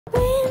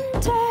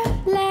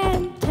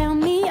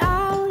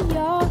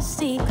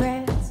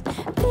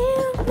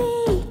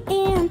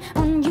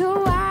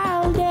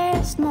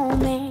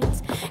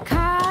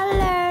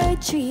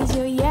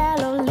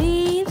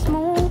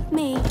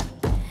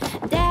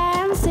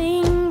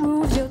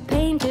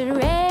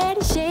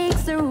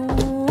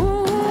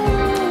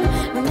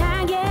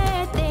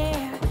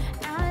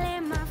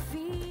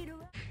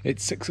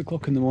It's 6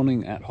 o'clock in the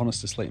morning at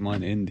Honister Slate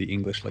Mine in the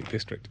English Lake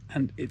District,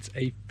 and it's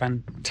a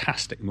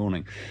fantastic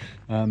morning.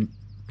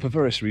 For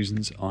various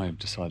reasons, I've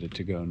decided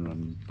to go and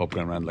run Bob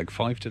Graham Round Leg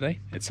 5 today.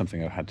 It's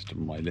something I've had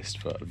on my list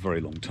for a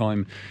very long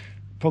time.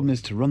 Problem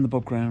is, to run the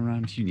Bob Graham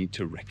Round, you need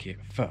to recce it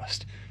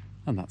first,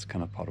 and that's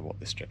kind of part of what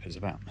this trip is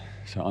about.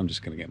 So I'm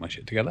just going to get my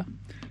shit together,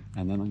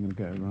 and then I'm going to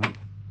go around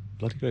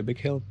bloody great big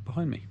hill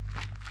behind me.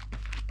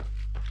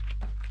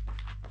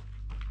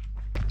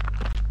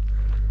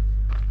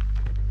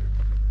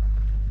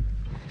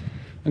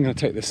 I'm going to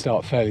take this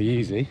start fairly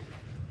easy,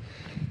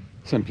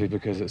 simply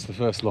because it's the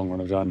first long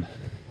run I've done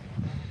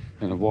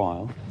in a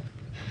while,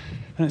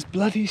 and it's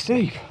bloody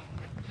steep.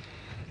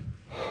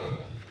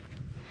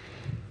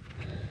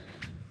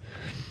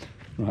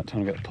 Right,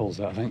 time to get the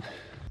poles out, I think.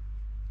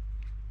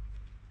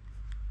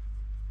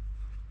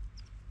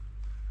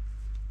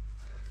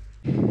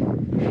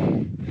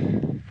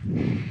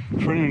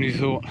 For anyone who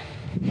thought,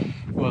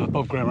 well, the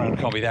Bob Graham Round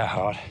can't be that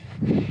hard,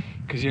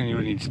 because you only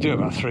really need to do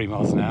about 3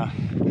 miles an hour,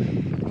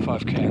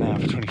 5k an hour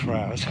for 24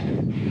 hours.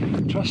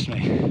 Trust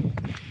me,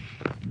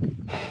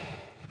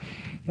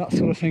 that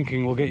sort of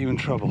thinking will get you in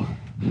trouble.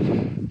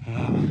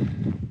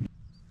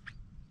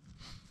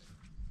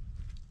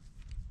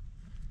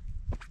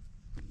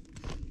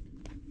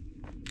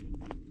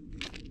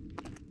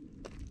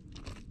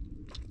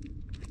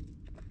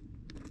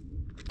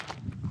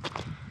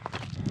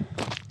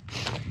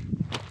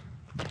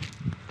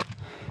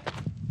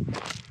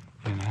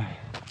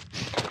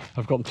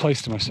 I've got the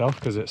place to myself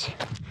because it's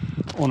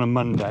on a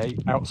Monday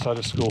outside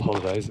of school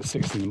holidays at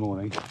 6 in the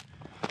morning,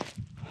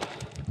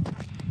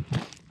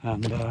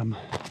 and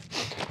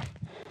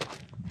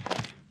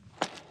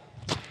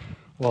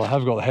well, I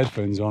have got the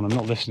headphones on. I'm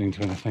not listening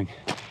to anything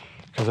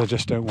because I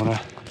just don't want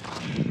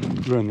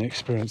to ruin the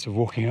experience of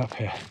walking up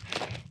here,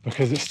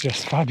 because it's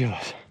just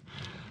fabulous.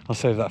 I'll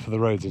save that for the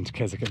roads into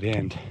Keswick at the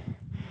end,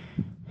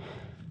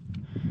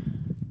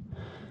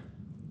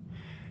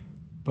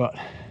 but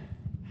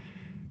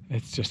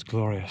it's just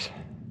glorious.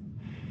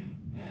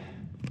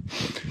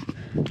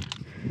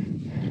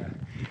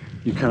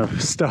 You kind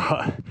of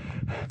start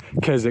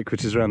Keswick,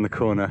 which is around the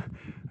corner,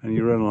 and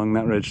you run along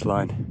that ridge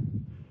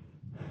line,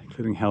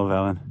 including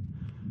Helvellyn,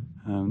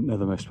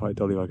 Nethermost Pike,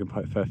 Dollywagon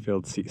Pike,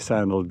 Fairfield, Seat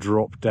Sandal,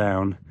 drop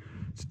down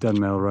to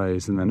Dunmail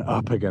Raise, and then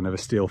up again over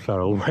Steel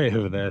Ferrel, way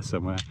over there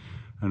somewhere,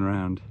 and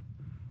round.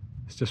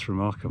 It's just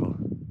remarkable.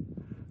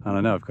 And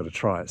I know I've got to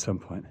try at some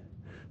point.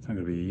 It's not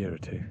going to be a year or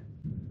two.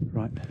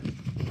 Right.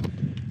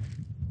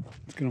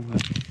 Let's get on with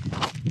it.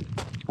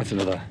 That's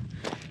another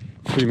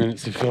 3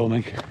 minutes of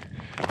filming,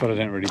 but I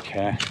don't really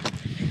care.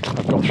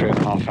 I've got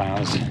 3.5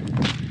 hours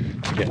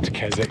to get to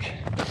Keswick,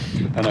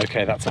 and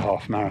okay, that's a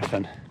half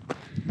marathon,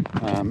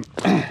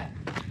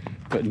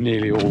 but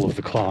nearly all of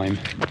the climb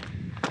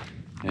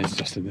is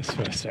just in this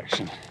first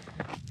section.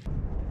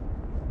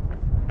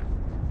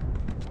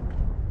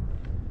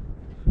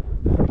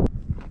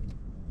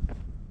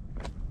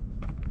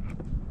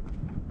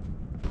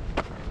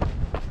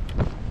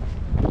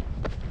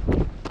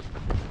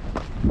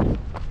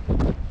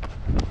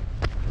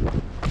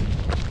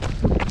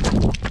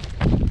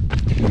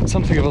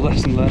 Something of a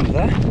lesson learned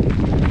there.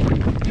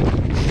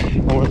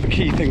 One of the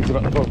key things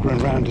about the Bob Graham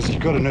Round is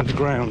you've got to know the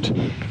ground,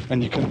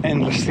 and you can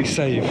endlessly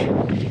save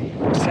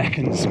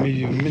seconds, maybe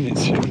even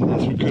minutes here and there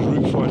through good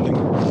route finding.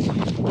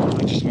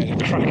 I just made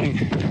a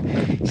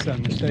cracking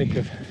sad mistake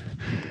of,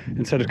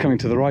 instead of coming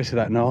to the right of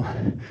that knoll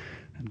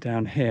and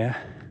down here,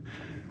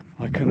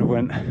 I kind of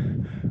went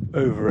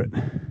over it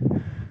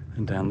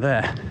and down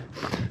there.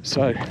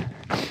 So,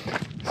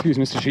 excuse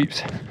Mr.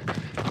 Sheeps,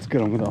 let's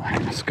get on with it.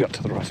 Let's get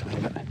to the right a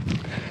little bit.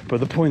 But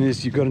the point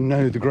is, you've got to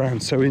know the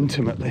ground so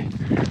intimately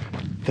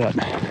that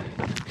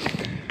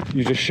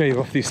you just shave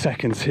off these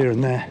seconds here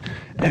and there,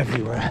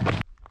 everywhere.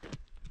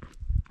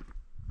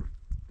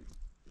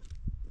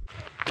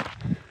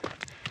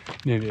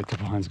 Nearly at the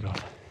top of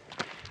Hinesgarth.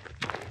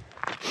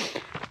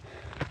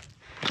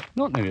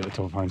 Not nearly at the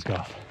top of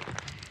Hinesgarth.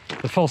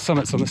 The false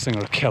summits on this thing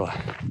are a killer.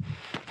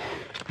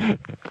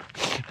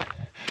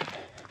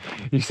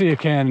 You see a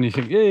cairn and you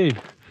think, yay,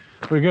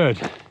 we're good.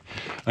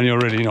 And you're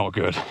really not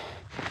good.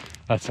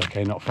 That's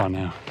okay, not fun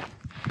now.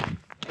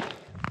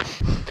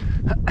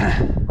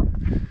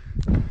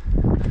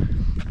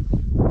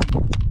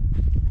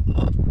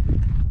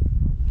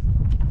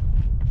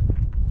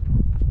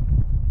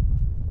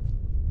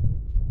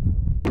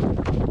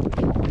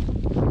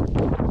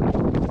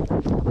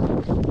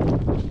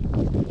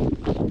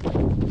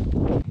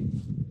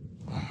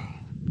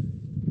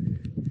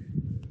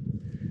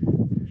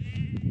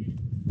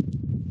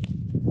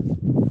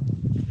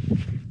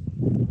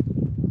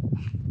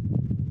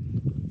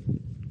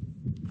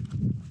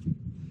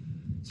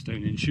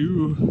 Stone in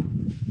shoe.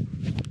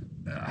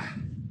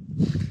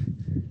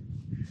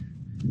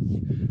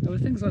 There were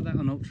things like that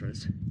on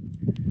ultras.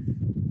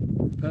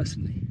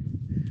 Personally,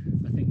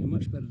 I think you're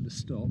much better to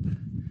stop,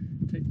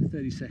 take the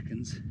 30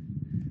 seconds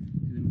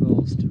it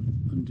involves to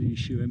undo your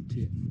shoe,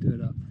 empty it and do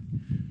it up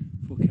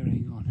before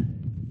carrying on.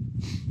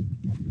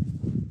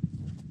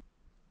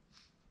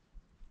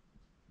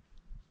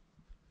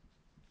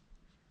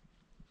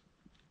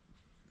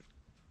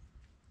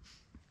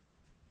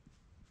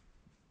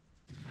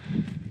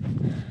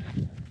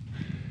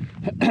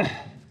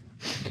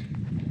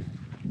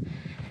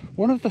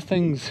 One of the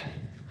things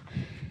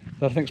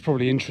that I think is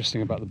probably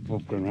interesting about the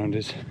above ground round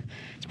is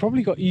it's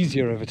probably got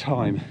easier over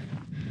time.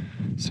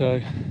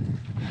 So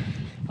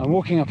I'm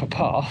walking up a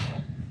path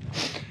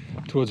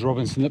towards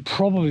Robinson that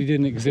probably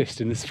didn't exist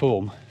in this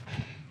form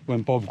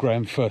when Bob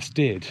Graham first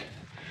did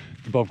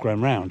the Bob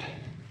Graham round.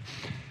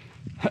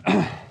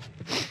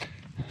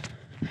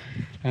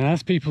 And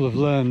as people have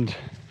learned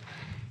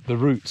the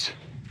route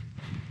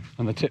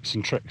and the tips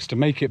and tricks to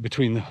make it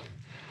between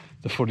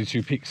the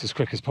 42 peaks as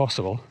quick as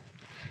possible,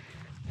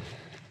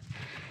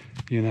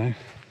 you know,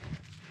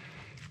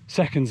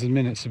 seconds and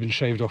minutes have been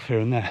shaved off here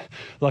and there,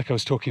 like I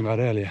was talking about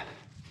earlier.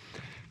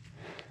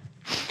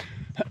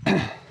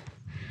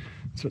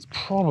 So it's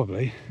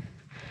probably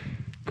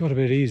got a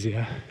bit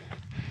easier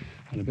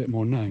and a bit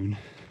more known.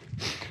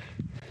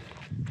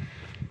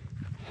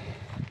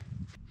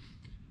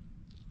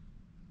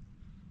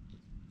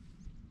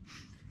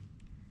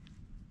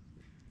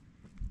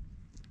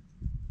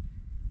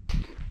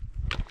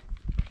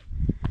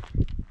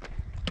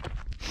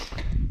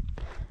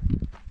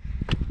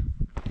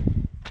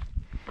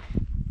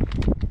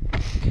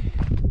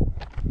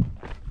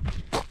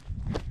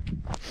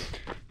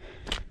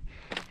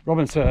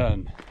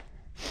 Robinson.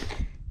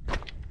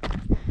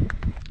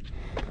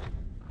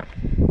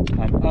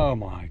 And oh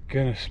my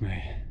goodness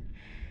me,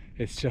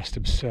 it's just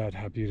absurd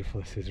how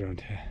beautiful this is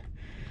around here.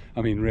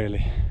 I mean,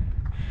 really.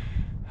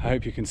 I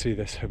hope you can see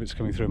this. Hope it's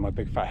coming through. My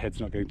big fat head's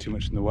not getting too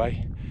much in the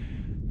way.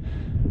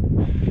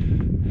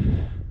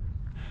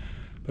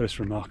 But it's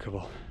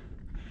remarkable.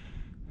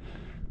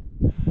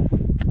 It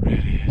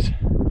really is.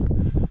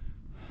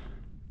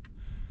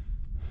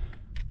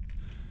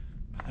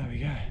 But there we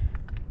go.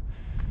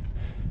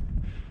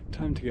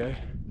 Time to go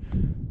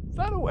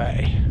that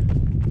away.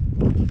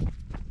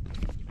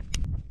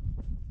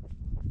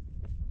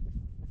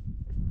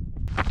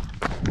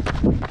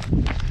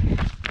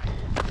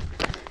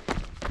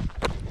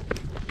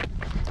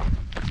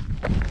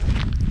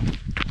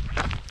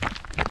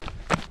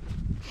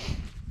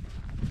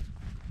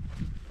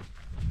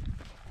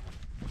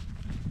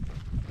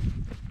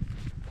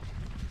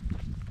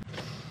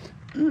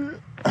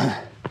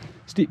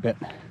 Steep bit.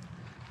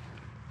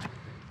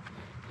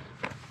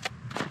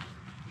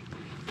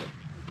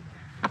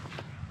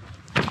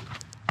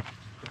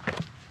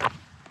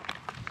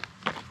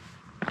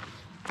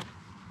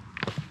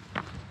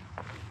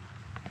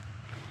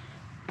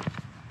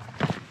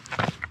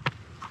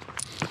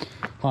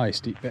 High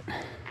steep bit.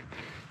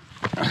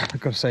 I've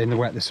got to say, in the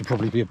wet this would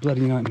probably be a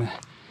bloody nightmare,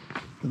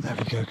 but there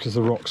we go, because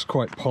the rock's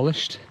quite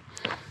polished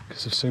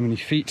because of so many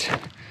feet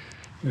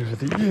over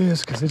the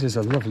years, because it is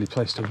a lovely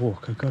place to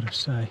walk, I've got to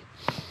say.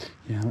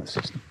 Yeah, let's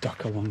just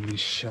duck along these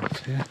shelves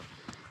here.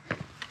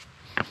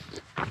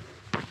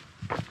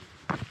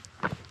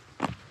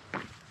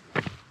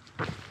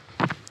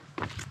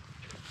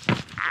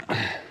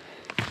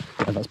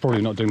 And that's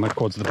probably not doing my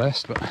quads the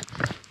best, but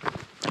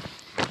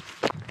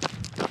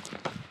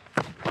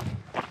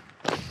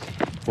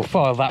we'll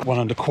file that one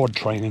under quad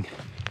training,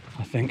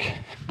 I think.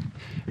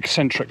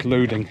 Eccentric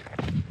loading.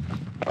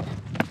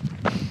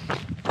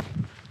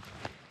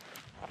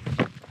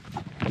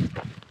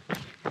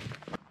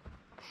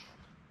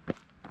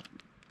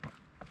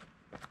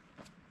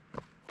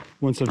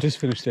 Once I've just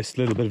finished this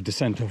little bit of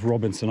descent off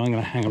Robinson, I'm going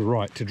to hang a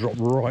right to drop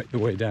right the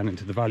way down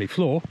into the valley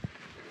floor,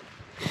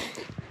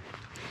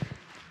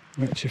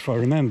 which, if I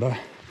remember,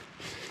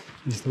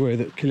 is the way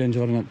that Kilian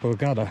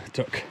Borrowdale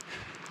took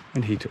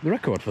when he took the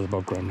record for the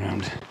Bob Graham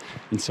round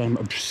in some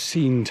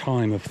obscene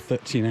time of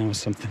 13 hours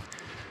something.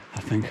 I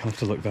think I'll have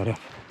to look that up.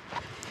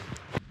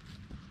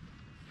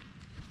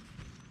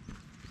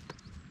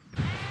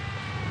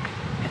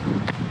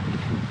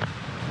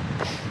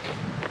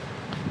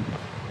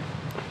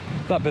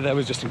 That bit there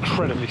was just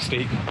incredibly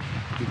steep.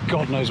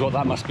 God knows what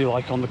that must be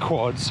like on the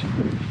quads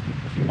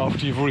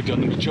after you've already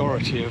done the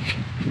majority of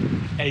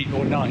 8,000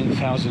 or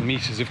 9,000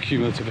 meters of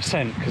cumulative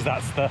ascent, because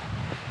that's the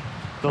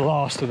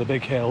last of the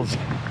big hills.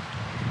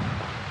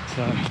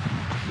 So,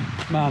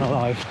 man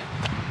alive,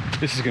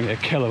 this is going to be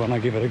a killer when I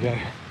give it a go.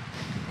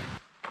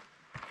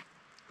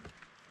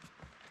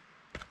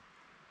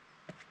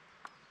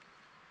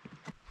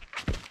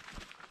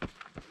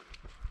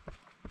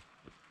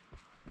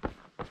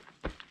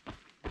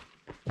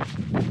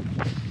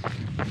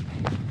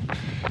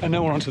 And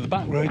now we're onto the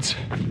back roads,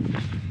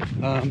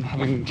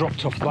 having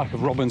dropped off the back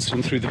of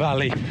Robinson through the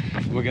valley.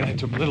 We're going to head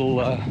to a little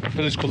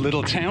village called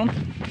Little Town,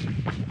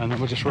 and then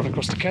we'll just run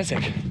across to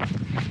Keswick.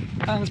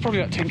 And there's probably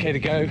about 10k to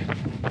go,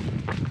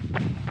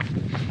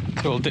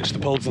 so we'll ditch the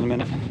poles in a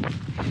minute.